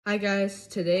Hi guys,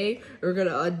 today we're gonna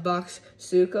unbox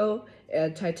Suko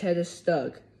and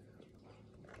Doug.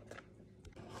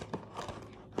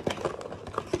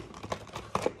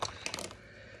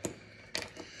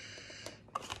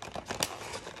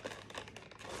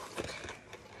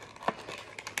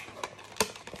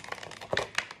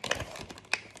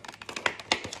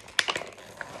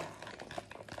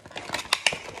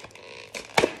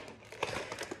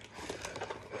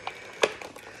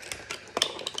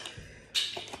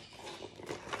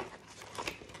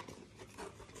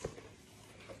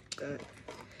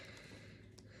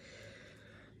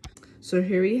 So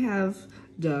here we have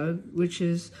Doug, which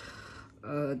is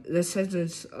the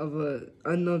descendant of an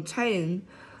unknown titan,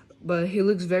 but he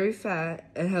looks very fat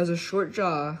and has a short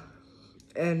jaw,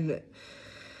 and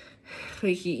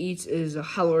what he eats is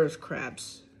hollow earth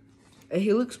crabs. And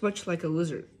he looks much like a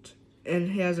lizard,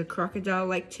 and he has a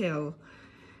crocodile-like tail,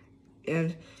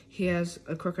 and he has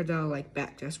a crocodile-like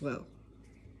back as well.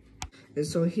 And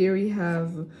so here we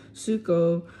have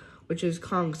Suko, which is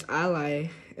Kong's ally,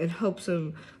 and helps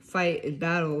him fight in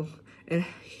battle. And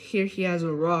here he has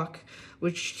a rock,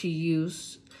 which he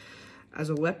used as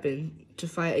a weapon to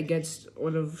fight against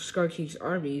one of Scar King's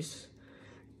armies.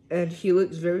 And he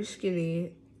looks very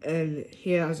skinny, and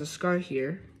he has a scar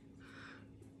here,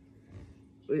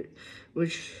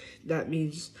 which that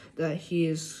means that he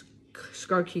is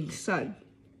Scar King's son.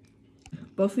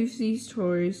 Both of these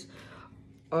toys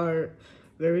are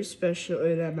very special,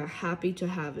 and I'm happy to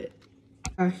have it.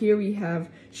 Here we have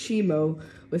Shimo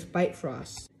with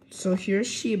Bifrost. So here's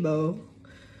Shimo.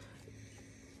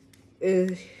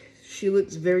 She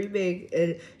looks very big,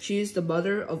 and she is the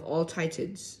mother of all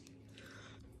titans.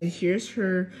 And here's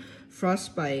her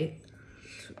frostbite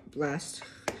blast,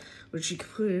 which she can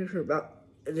put in her mouth,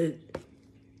 and then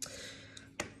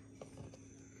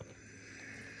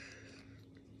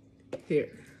here.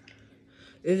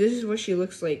 And this is what she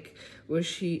looks like when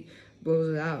she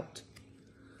blows it out.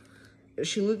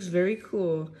 She looks very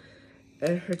cool,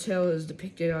 and her tail is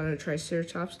depicted on a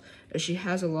triceratops, and she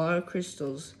has a lot of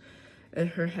crystals, and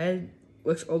her head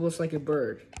looks almost like a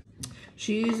bird.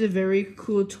 She is a very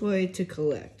cool toy to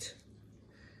collect.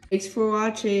 Thanks for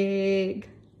watching!